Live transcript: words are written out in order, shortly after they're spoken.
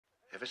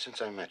Ever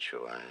since I met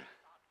you, I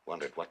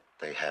wondered what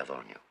they have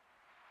on you.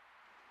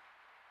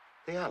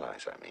 The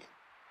allies, I mean.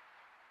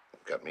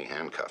 They've got me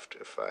handcuffed.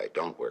 If I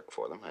don't work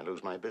for them, I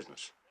lose my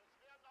business.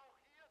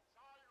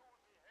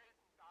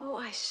 Oh,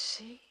 I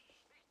see.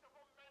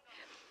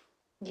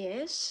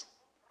 Yes,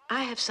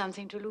 I have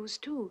something to lose,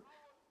 too.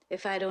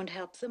 If I don't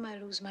help them, I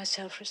lose my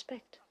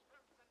self-respect.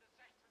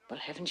 Well,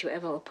 haven't you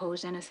ever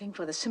opposed anything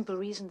for the simple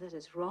reason that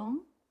it's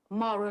wrong?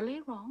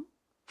 Morally wrong?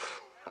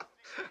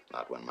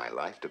 Not when my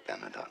life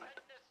depended on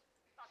it.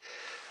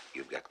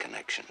 You've got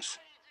connections.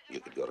 You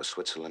could go to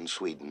Switzerland,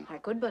 Sweden. I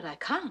could, but I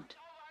can't.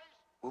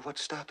 Well,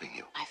 what's stopping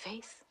you? My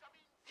faith.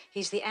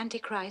 He's the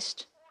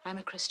Antichrist. I'm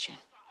a Christian.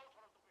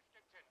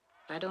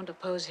 If I don't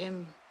oppose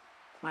him,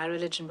 my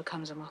religion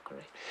becomes a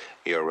mockery.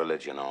 Your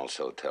religion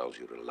also tells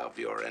you to love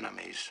your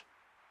enemies.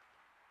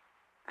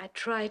 I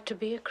tried to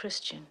be a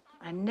Christian.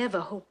 I never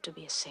hoped to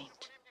be a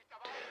saint.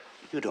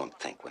 You don't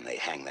think when they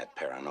hang that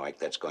paranoid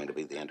that's going to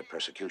be the end of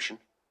persecution?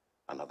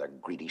 Another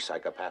greedy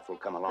psychopath will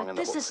come along but and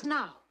this is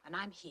now, and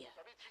I'm here.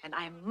 And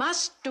I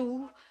must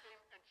do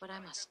what I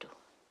must do.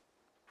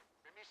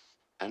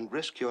 And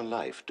risk your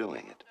life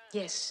doing it?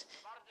 Yes,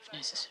 if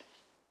necessary.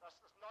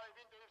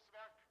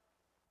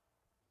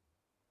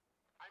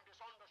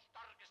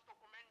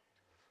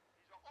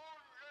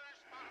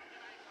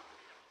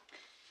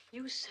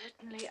 You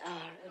certainly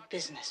are a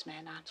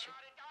businessman, aren't you?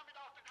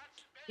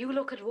 You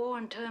look at war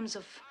in terms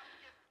of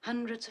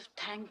hundreds of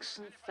tanks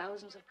and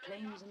thousands of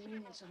planes and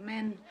millions of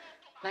men,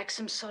 like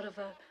some sort of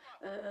a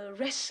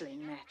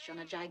wrestling match on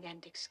a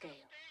gigantic scale.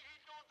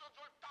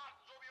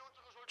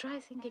 Try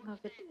thinking of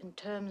it in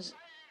terms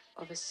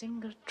of a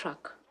single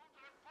truck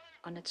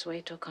on its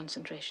way to a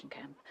concentration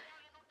camp,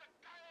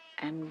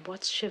 and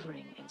what's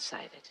shivering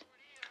inside it.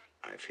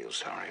 I feel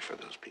sorry for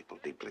those people,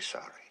 deeply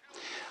sorry.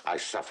 I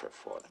suffer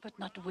for them. But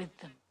not with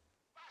them.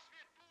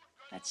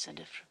 That's the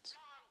difference.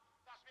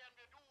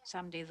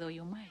 Someday, though,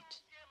 you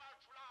might.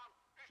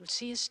 You'll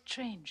see a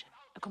stranger,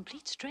 a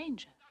complete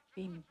stranger,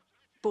 being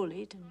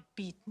bullied and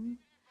beaten.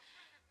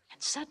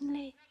 And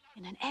suddenly,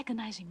 in an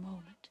agonizing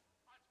moment,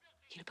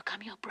 he'll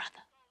become your brother.